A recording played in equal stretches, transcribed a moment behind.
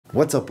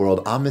What's up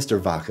world, I'm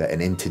Mr. Vaca,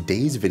 and in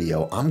today's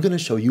video, I'm going to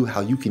show you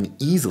how you can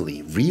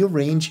easily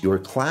rearrange your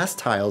class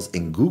tiles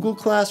in Google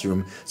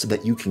Classroom so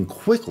that you can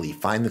quickly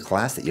find the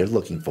class that you're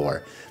looking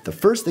for. The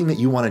first thing that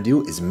you want to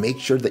do is make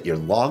sure that you're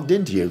logged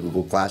into your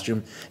Google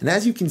Classroom, and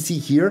as you can see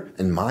here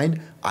in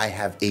mine, I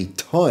have a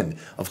ton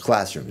of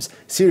classrooms.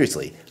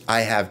 Seriously,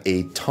 I have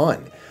a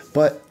ton.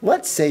 But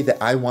let's say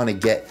that I want to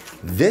get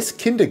this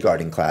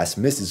kindergarten class,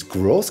 Mrs.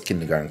 Gross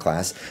kindergarten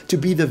class, to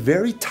be the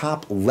very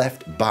top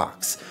left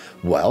box.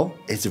 Well,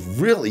 it's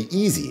really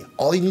easy.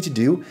 All you need to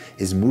do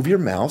is move your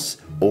mouse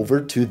over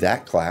to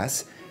that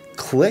class,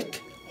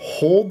 click,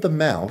 hold the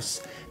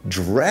mouse,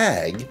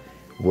 drag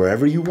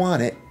wherever you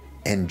want it,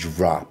 and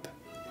drop.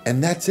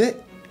 And that's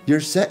it. You're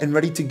set and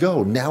ready to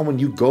go. Now when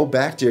you go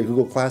back to your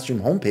Google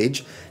Classroom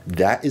homepage,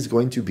 that is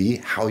going to be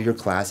how your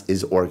class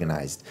is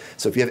organized.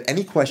 So if you have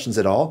any questions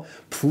at all,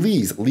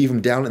 please leave them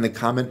down in the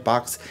comment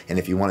box. And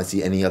if you want to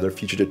see any other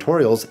future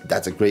tutorials,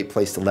 that's a great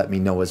place to let me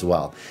know as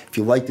well. If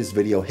you like this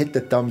video, hit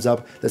the thumbs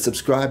up, the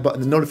subscribe button,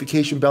 the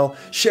notification bell,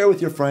 share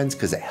with your friends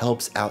because it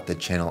helps out the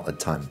channel a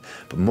ton.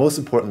 But most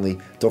importantly,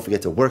 don't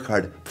forget to work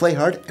hard, play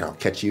hard, and I'll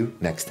catch you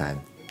next time.